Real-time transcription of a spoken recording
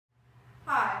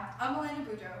I'm Elena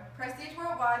Boudreau, Prestige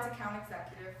Worldwide's Account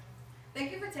Executive.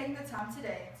 Thank you for taking the time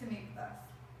today to meet with us.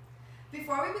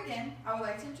 Before we begin, I would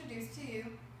like to introduce to you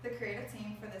the creative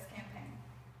team for this campaign.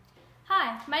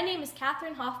 Hi, my name is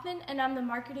Katherine Hoffman, and I'm the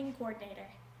marketing coordinator.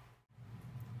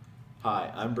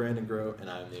 Hi, I'm Brandon Groh, and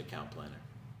I'm the account planner.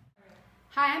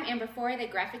 Hi, I'm Amber Foy, the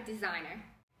graphic designer.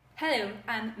 Hello,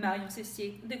 I'm Marion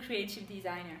Sustier, the creative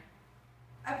designer.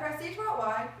 At Prestige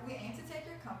Worldwide, we aim to take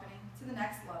your company to the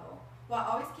next level while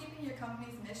always keeping your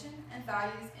company's mission and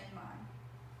values in mind.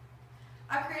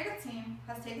 Our creative team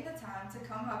has taken the time to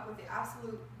come up with the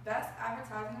absolute best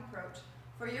advertising approach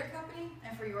for your company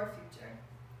and for your future.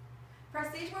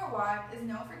 Prestige Worldwide is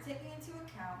known for taking into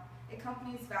account a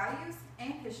company's values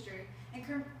and history and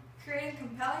creating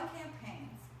compelling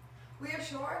campaigns. We are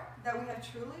sure that we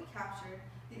have truly captured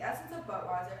the essence of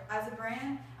Budweiser as a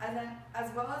brand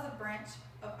as well as a branch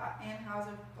of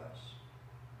Anheuser-Busch.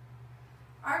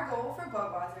 Our goal for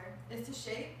Budweiser is to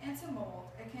shape and to mold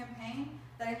a campaign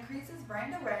that increases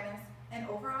brand awareness and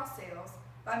overall sales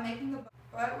by making the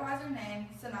Budweiser name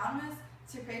synonymous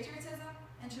to patriotism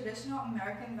and traditional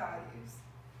American values.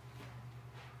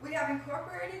 We have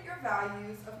incorporated your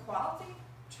values of quality,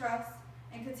 trust,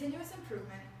 and continuous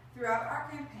improvement throughout our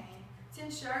campaign to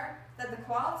ensure that the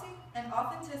quality and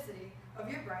authenticity of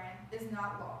your brand is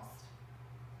not lost.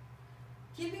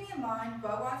 Keeping in mind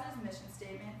Budweiser's mission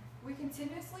statement, we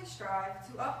continuously strive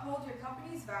to uphold your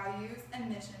company's values and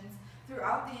missions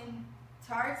throughout the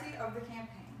entirety of the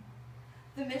campaign.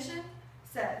 The mission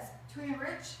says to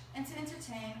enrich and to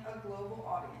entertain a global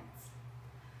audience.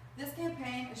 This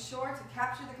campaign is sure to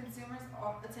capture the consumer's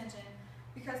attention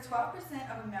because 12%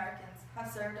 of Americans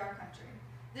have served our country.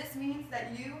 This means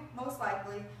that you, most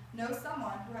likely, know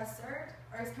someone who has served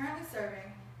or is currently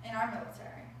serving in our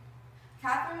military.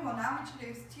 Katherine will now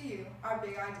introduce to you our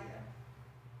big idea.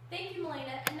 Thank you,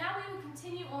 Melina, and now we will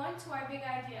continue on to our big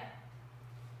idea.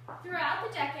 Throughout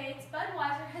the decades,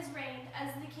 Budweiser has reigned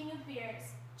as the king of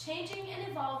beers, changing and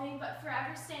evolving but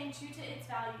forever staying true to its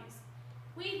values.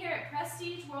 We here at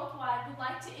Prestige Worldwide would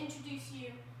like to introduce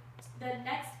you to the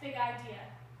next big idea,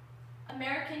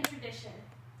 American tradition.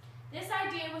 This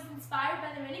idea was inspired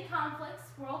by the many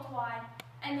conflicts worldwide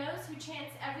and those who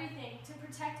chance everything to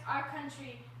protect our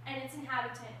country and its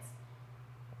inhabitants.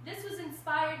 This was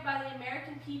inspired by the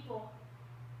American people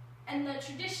and the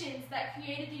traditions that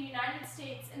created the United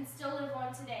States and still live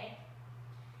on today.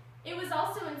 It was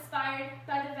also inspired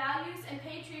by the values and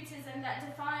patriotism that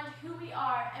defined who we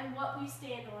are and what we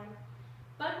stand on.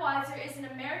 Budweiser is an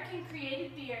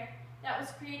American-created beer that was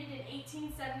created in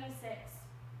 1876.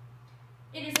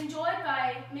 It is enjoyed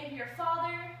by maybe your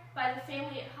father, by the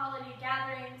family at holiday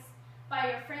gatherings, by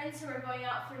your friends who are going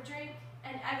out for a drink,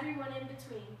 and everyone in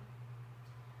between.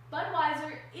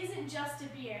 Budweiser isn't just a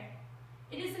beer.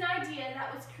 It is an idea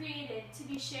that was created to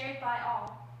be shared by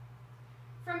all.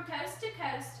 From coast to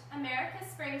coast, America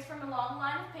springs from a long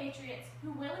line of patriots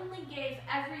who willingly gave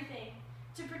everything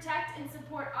to protect and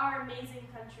support our amazing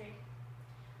country.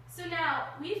 So now,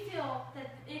 we feel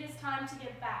that it is time to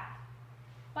give back.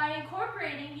 By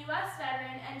incorporating U.S.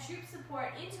 veteran and troop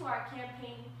support into our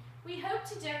campaign, we hope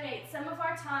to donate some of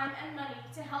our time and money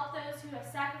to help those who have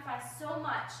sacrificed so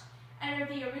much and are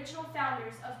the original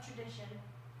founders of tradition.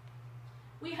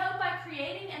 We hope by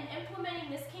creating and implementing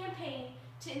this campaign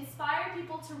to inspire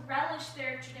people to relish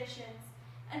their traditions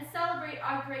and celebrate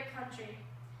our great country.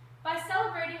 By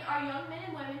celebrating our young men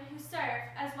and women who serve,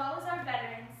 as well as our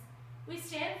veterans, we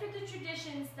stand for the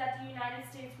traditions that the United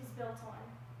States was built on.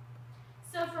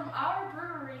 So from our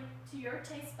brewery to your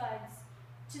taste buds,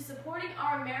 to supporting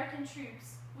our American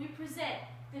troops, we present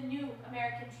the new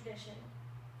American tradition.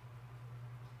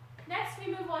 Next,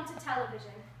 we move on to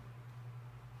television.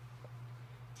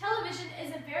 Television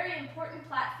is a very important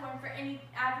platform for any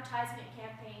advertisement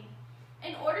campaign.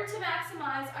 In order to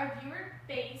maximize our viewer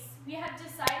base, we have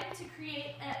decided to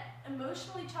create an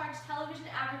emotionally charged television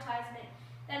advertisement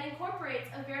that incorporates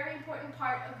a very important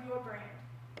part of your brand,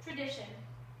 tradition.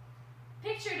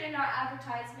 Pictured in our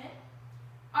advertisement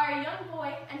are a young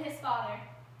boy and his father,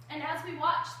 and as we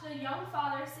watch, the young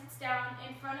father sits down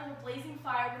in front of a blazing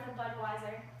fire with a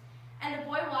Budweiser, and the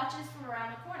boy watches from around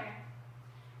the corner.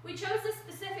 We chose this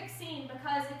specific scene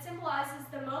because it symbolizes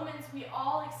the moments we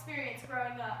all experience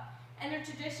growing up and the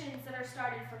traditions that are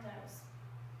started from those.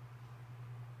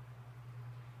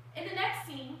 In the next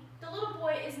scene, the little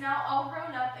boy is now all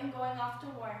grown up and going off to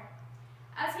war.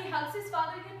 As he hugs his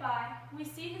father goodbye, we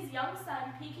see his young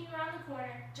son peeking around the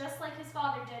corner just like his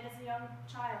father did as a young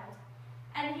child,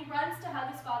 and he runs to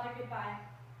hug his father goodbye.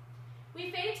 We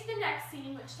fade to the next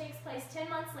scene, which takes place 10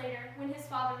 months later when his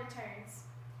father returns.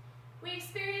 We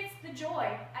experienced the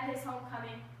joy at his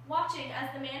homecoming, watching as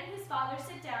the man and his father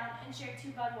sit down and share 2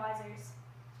 Budweisers.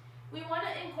 We want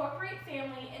to incorporate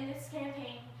family in this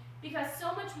campaign because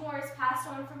so much more is passed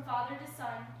on from father to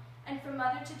son and from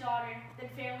mother to daughter than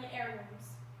family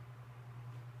heirlooms.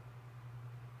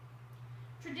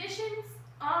 Traditions,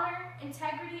 honor,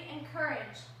 integrity, and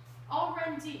courage all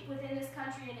run deep within this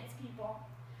country and its people.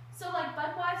 So like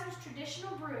Budweiser's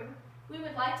traditional brew, we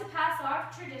would like to pass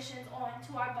our traditions on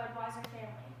to our Budweiser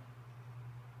family.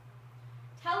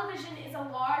 Television is a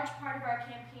large part of our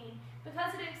campaign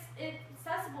because it's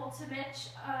accessible to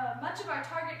much of our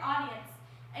target audience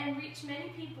and reach many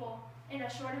people in a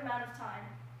short amount of time.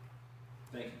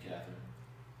 Thank you, Catherine.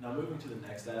 Now moving to the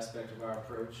next aspect of our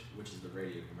approach, which is the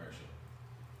radio commercial.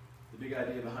 The big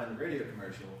idea behind the radio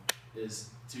commercial is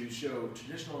to show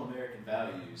traditional American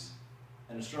values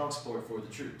and a strong support for the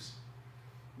troops.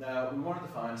 Now, we wanted to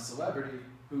find a celebrity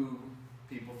who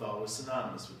people thought was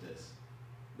synonymous with this.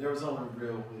 There was only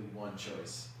really one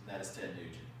choice, and that is Ted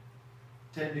Nugent.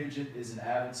 Ted Nugent is an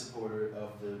avid supporter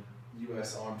of the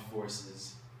U.S. Armed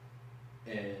Forces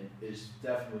and is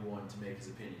definitely one to make his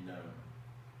opinion known.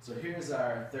 So here's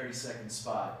our 30-second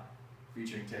spot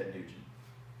featuring Ted Nugent.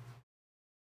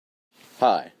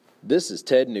 Hi, this is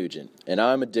Ted Nugent, and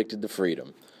I'm addicted to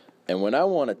freedom. And when I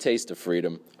want a taste of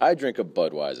freedom, I drink a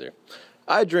Budweiser.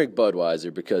 I drink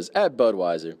Budweiser because at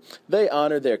Budweiser, they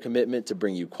honor their commitment to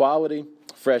bring you quality,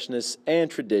 freshness, and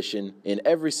tradition in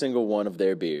every single one of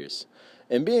their beers.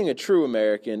 And being a true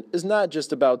American is not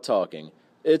just about talking,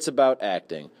 it's about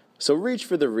acting. So reach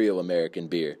for the real American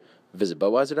beer. Visit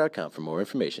Budweiser.com for more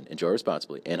information. Enjoy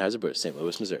responsibly. Anheuser-Busch, St.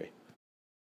 Louis, Missouri.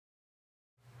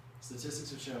 Statistics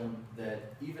have shown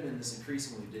that even in this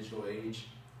increasingly digital age,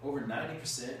 over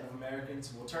 90% of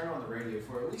Americans will turn on the radio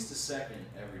for at least a second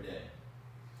every day.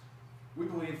 We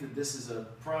believe that this is a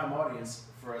prime audience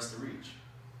for us to reach.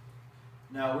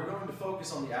 Now, we're going to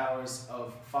focus on the hours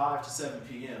of 5 to 7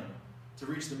 p.m. to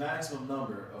reach the maximum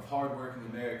number of hardworking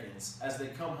Americans as they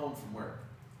come home from work.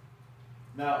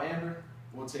 Now, Amber,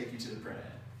 we'll take you to the print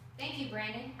ad. Thank you,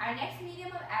 Brandon. Our next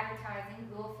medium of advertising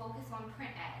will focus on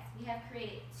print ads. We have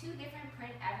created 2 different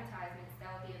print advertisements that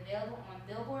will be available on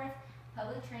billboards,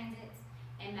 public transits,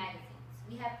 and magazines.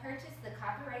 We have purchased the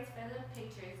copyrights for the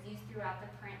pictures used throughout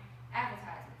the print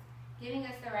advertisements, giving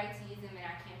us the right to use them in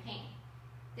our campaign.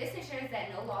 This ensures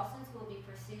that no lawsuits will be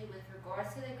pursued with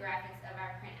regards to the graphics of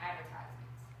our print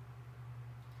advertisements.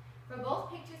 For both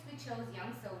pictures, we chose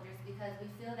young soldiers because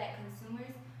we feel that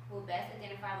consumers will best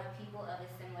identify with people of a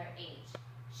similar age.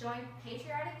 Showing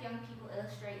patriotic young people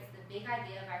illustrates the big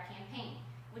idea of our campaign,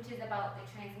 which is about the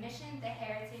transmission, the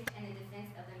heritage, and the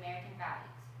defense of the American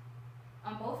values.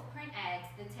 On both print ads,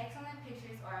 the text on the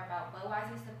pictures are about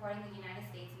Budweiser supporting the United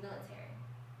States military.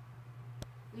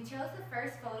 We chose the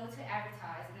first photo to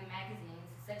advertise in the magazines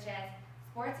such as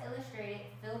Sports Illustrated,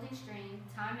 Field & Stream,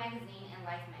 Time Magazine, and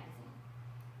Life Magazine.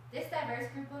 This diverse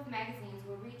group of magazines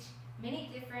will reach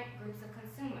many different groups of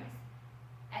consumers.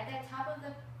 At the top of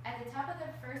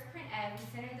the first print ad, we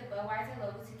centered the Budweiser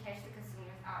logo to catch the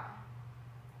consumer's eye.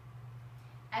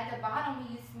 At the bottom,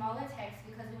 we used smaller text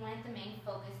because we wanted the main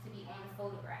focus to be on the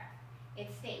photograph.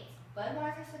 It states,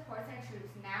 Budweiser supports our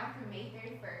troops now through May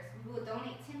 31st. We will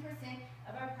donate 10%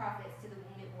 of our profits to the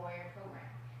Wounded Warrior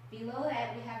Program. Below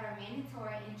that, we have our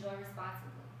mandatory Enjoy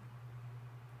Responsibly.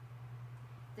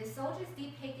 The soldiers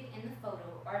depicted in the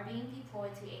photo are being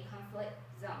deployed to a conflict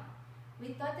zone.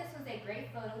 We thought this was a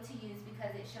great photo to use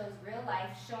because it shows real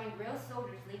life, showing real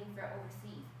soldiers leaving for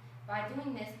overseas. By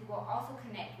doing this, we will also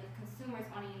connect with consumers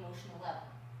on an emotional level.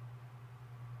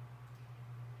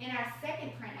 In our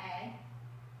second print ad,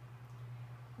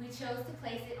 we chose to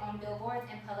place it on billboards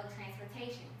and public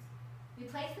transportations. We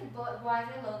placed the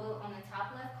Budweiser logo on the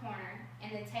top left corner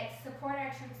and the text "Support our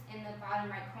troops" in the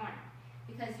bottom right corner,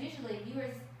 because usually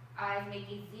viewers' eyes make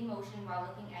a Z motion while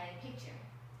looking at a picture.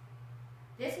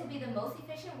 This will be the most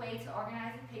efficient way to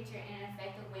organize a picture and an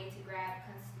effective way to grab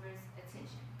consumers'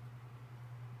 attention.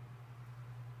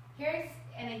 Here's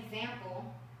an example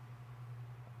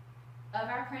of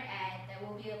our print ad that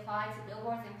will be applied to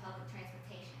billboards and public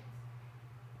transportations.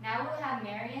 Now we'll have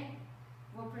Marian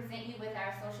will present you with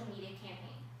our social media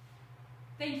campaign.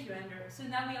 Thank you, Amber. So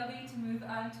now we are going to move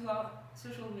on to our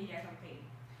social media campaign.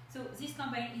 So this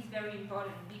campaign is very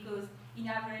important because in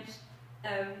average,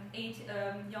 8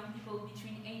 young people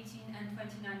between 18 and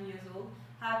 29 years old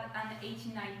have an 89%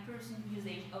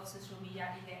 usage of social media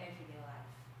in their everyday life.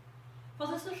 For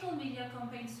the social media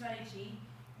campaign strategy,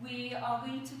 we are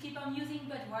going to keep on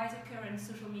using Budweiser's current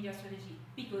social media strategy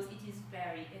because it is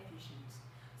very efficient.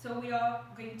 So we are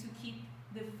going to keep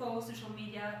the 4 social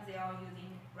media they are using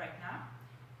right now.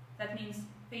 That means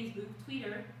Facebook,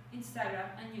 Twitter, Instagram,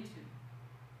 and YouTube.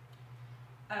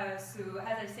 So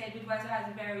as I said, Budweiser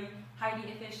has a very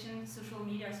highly efficient social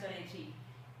media strategy,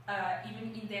 even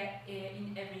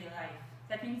in everyday life.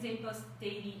 That means they post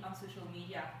daily on social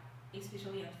media,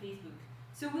 especially on Facebook.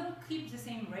 So we'll keep the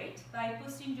same rate by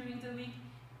posting during the week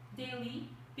daily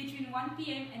between 1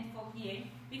 p.m. and 4 p.m.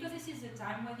 because this is the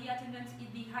time where the attendance is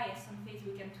the highest on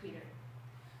Facebook and Twitter.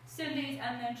 Sundays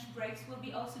and lunch breaks will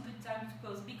be also good time to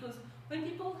post because when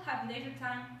people have leisure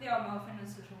time, they are more often on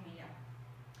social media.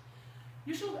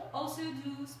 You should also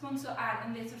do sponsor ad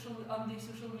on the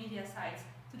social media sites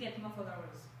to get more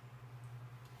followers.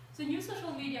 The new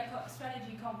social media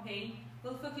strategy campaign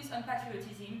will focus on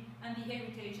patriotism and the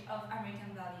heritage of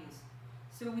American values.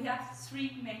 So we have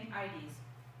three main ideas.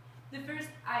 The first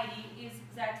idea is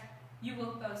that you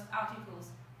will post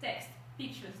articles, text,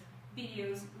 pictures,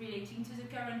 videos relating to the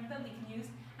current public news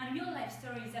and real-life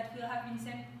stories that will have been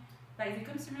sent by the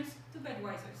consumers to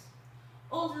Budweisers.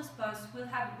 All those posts will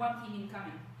have one thing in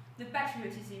common, the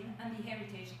patriotism and the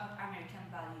heritage of American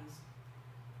values.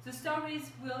 The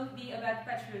stories will be about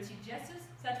patriotic gestures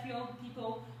that real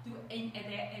people do in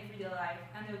their everyday life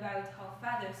and about how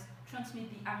fathers transmit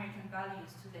the American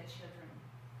values to their children.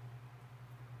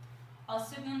 Our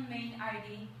second main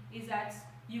idea is that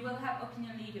you will have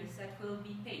opinion leaders that will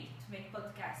be paid to make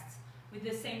podcasts with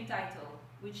the same title,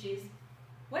 which is,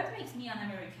 what makes me an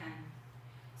American?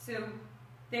 So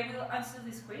they will answer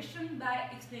this question by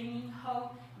explaining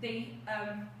how they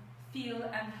feel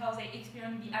and how they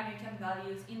experience the American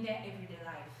values in their everyday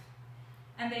life.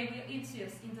 And they will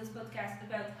insist in this podcast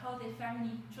about how their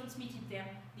family transmitted them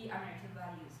the American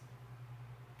values.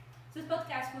 This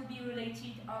podcast will be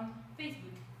related on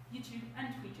Facebook, YouTube,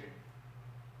 and Twitter.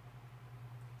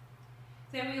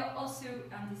 There will also,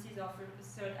 and this is our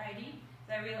third idea,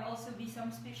 there will also be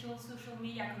some special social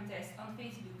media contests on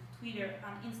Facebook, Twitter,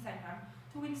 and Instagram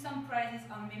to win some prizes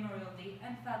on Memorial Day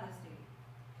and Father's Day.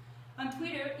 On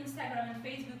Twitter, Instagram, and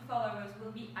Facebook, followers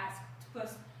will be asked to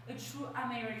post a true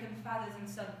American fathers and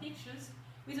son pictures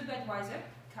with a Budweiser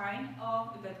kind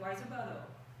or a Budweiser bottle.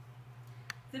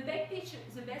 The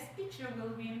best picture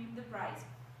will win the prize.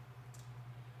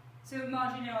 So more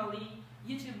generally,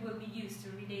 YouTube will be used to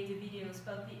relay the videos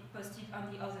posted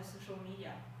on the other social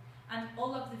media. And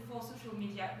all of the 4 social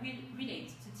media will relate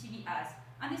to TV ads,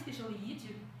 and especially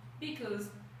YouTube, because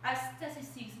as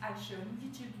statistics have shown,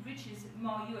 YouTube reaches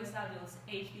more US adults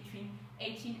aged between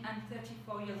 18 and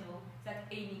 34 years old than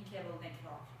any cable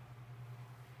network.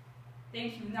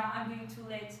 Thank you. Now I'm going to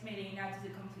let Melina do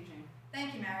the conclusion.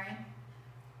 Thank you, Marion.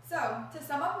 So, to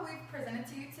sum up what we've presented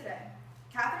to you today,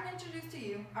 Catherine introduced to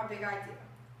you our big idea,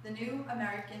 the new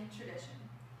American tradition.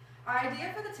 Our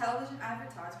idea for the television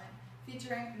advertisement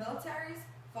featuring militaries,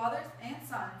 fathers, and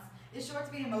sons is sure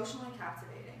to be emotionally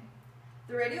captivating.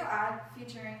 The radio ad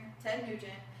featuring Ted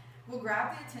Nugent will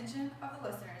grab the attention of the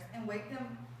listeners and wake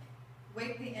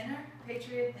the inner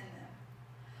patriot in them.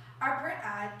 Our print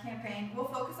ad campaign will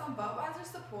focus on Budweiser's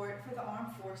support for the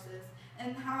armed forces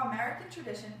and how American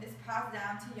tradition is passed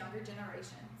down to younger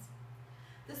generations.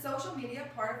 The social media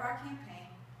part of our campaign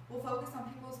will focus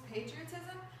on people's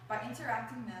patriotism by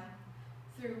interacting them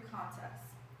through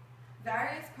contests,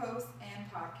 various posts,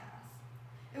 and podcasts.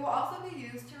 It will also be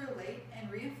used to relate and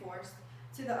reinforce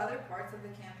to the other parts of the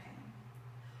campaign.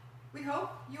 We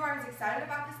hope you are as excited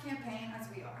about this campaign as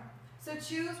we are. So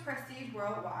choose Prestige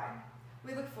Worldwide.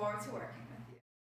 We look forward to working.